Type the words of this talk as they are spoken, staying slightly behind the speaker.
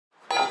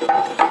Hi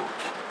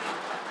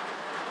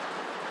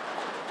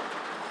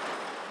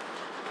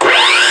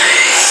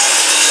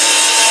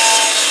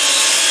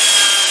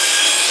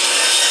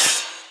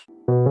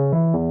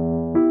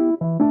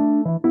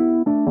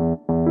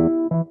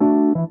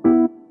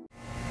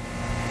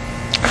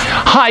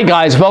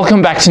guys,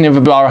 welcome back to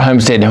Nuwe Blare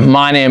Homestead.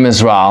 My name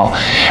is Raul.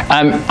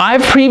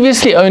 I've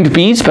previously owned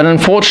bees, but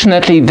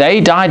unfortunately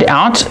they died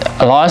out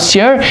last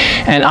year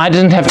and I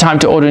didn't have time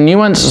to order new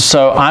ones,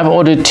 so I've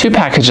ordered 2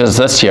 packages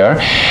this year,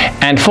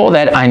 and for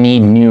that I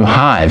need new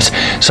hives.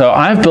 So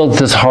I've built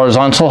this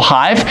horizontal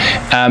hive.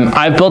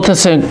 I've built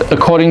this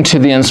according to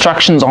the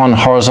instructions on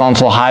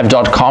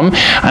horizontalhive.com,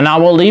 and I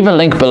will leave a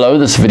link below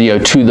this video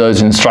to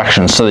those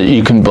instructions so that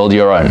you can build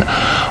your own.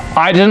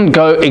 I didn't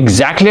go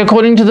exactly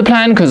according to the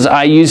plan because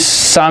I used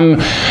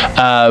some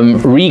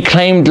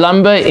reclaimed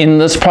lumber in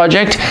this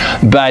project,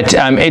 but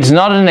it's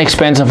not an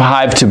expensive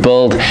hive to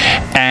build,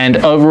 and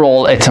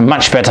overall it's a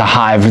much better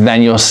hive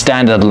than your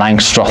standard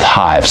Langstroth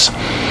hives.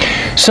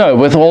 So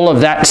with all of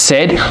that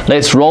said,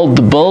 let's roll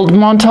the build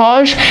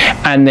montage,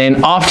 and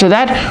then after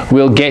that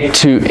we'll get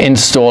to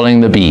installing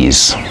the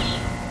bees.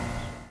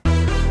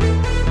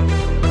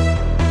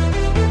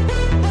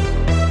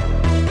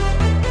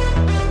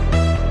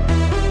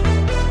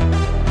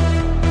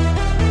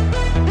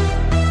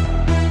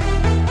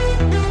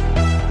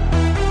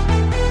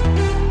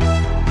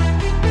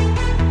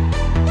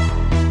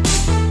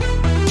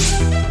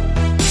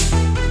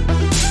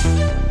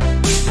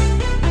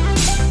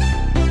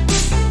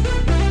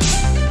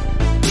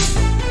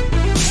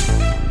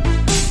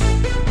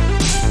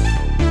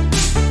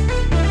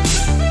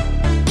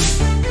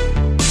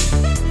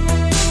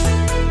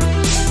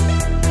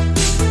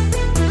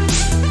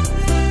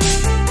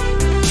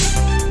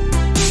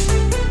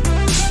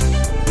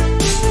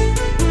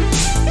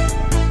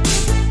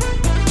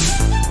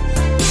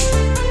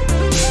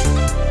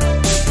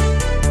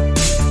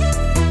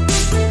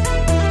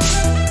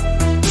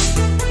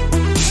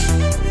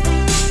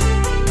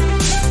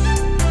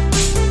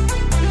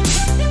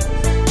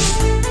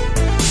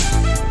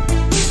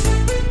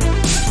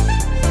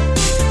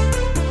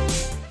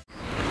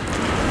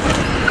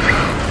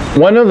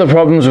 One of the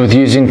problems with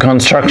using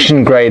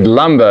construction grade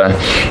lumber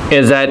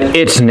is that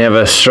it's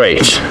never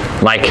straight,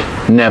 like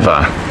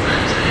never.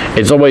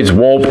 It's always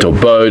warped or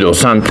bowed or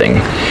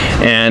something.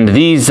 And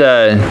these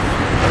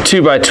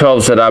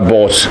 2x12s that I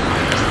bought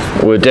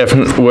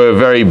were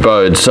very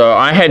bowed, so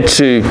I had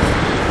to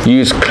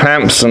use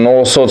clamps and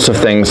all sorts of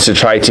things to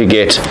try to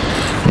get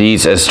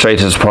these as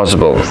straight as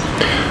possible.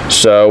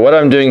 So what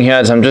I'm doing here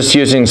is I'm just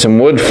using some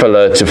wood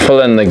filler to fill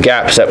in the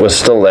gaps that were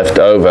still left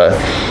over.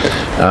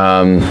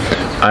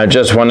 I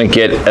just want to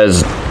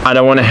I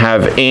don't want to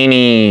have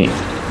any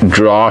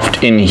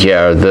draft in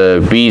here. The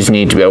bees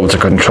need to be able to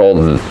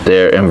control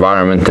their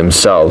environment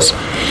themselves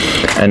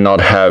and not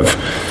have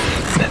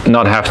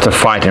to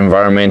fight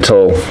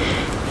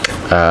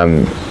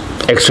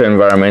extra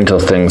environmental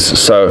things.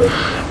 So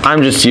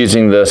I'm just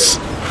using this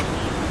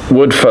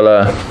wood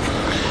filler,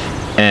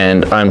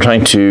 and I'm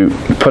trying to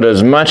put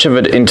as much of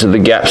it into the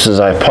gaps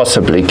as I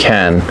possibly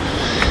can,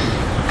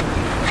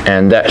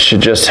 and that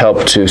should just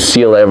help to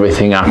seal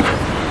everything up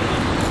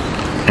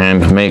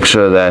and make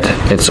sure that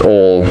it's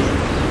all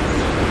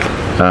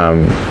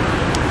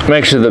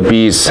make sure the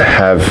bees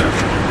have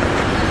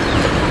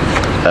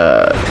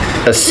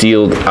a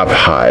sealed up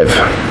hive.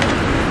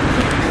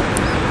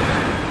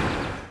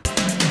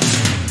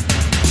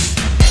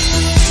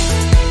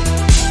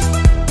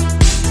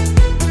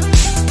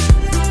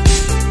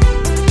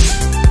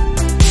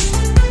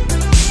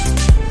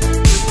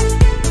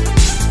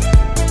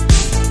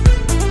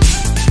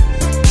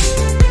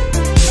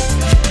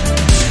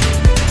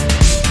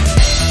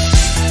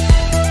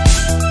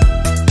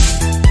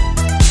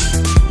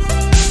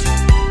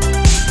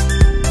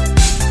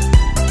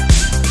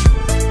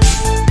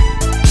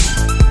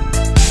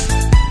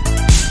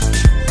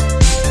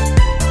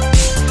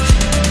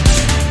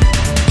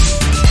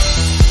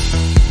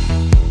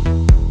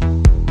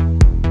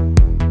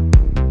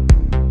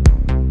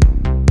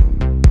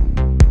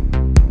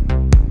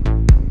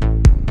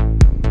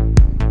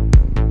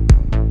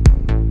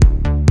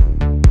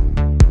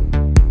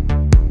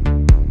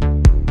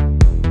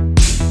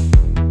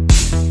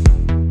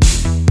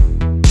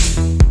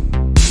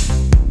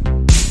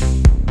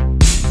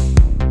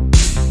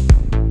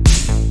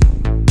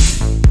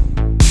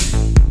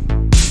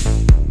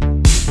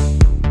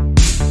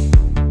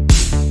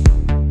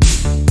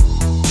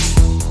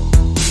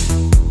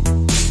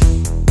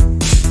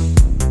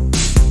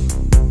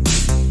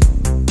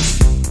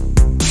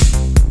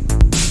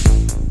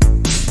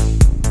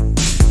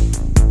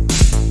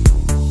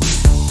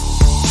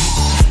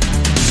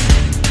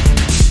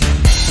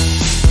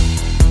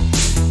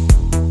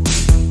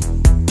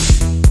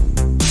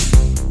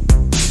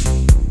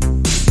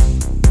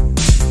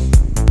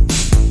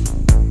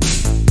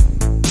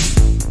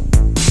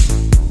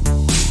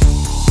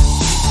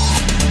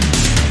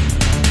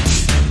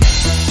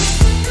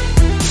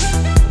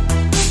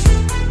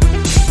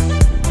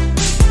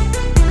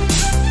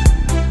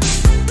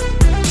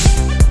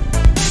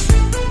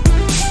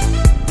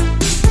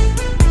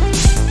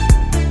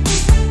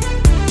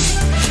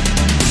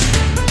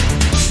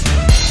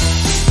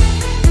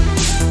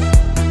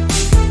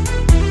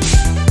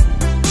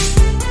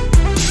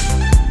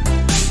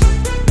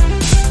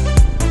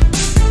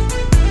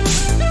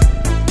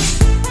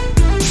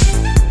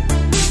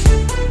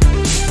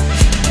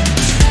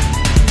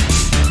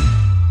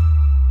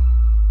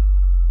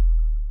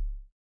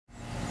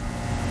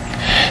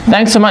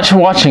 Thanks so much for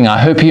watching. I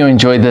hope you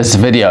enjoyed this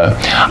video.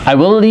 I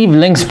will leave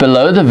links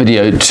below the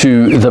video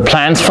to the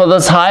plans for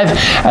this hive,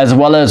 as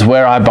well as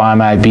where I buy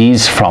my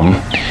bees from.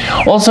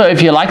 Also,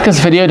 if you like this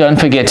video, don't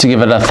forget to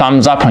give it a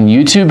thumbs up on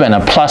YouTube and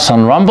a plus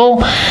on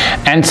Rumble,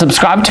 and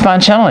subscribe to my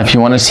channel if you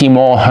want to see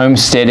more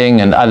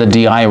homesteading and other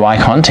DIY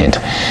content.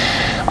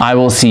 I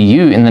will see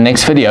you in the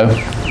next video.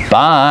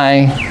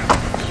 Bye.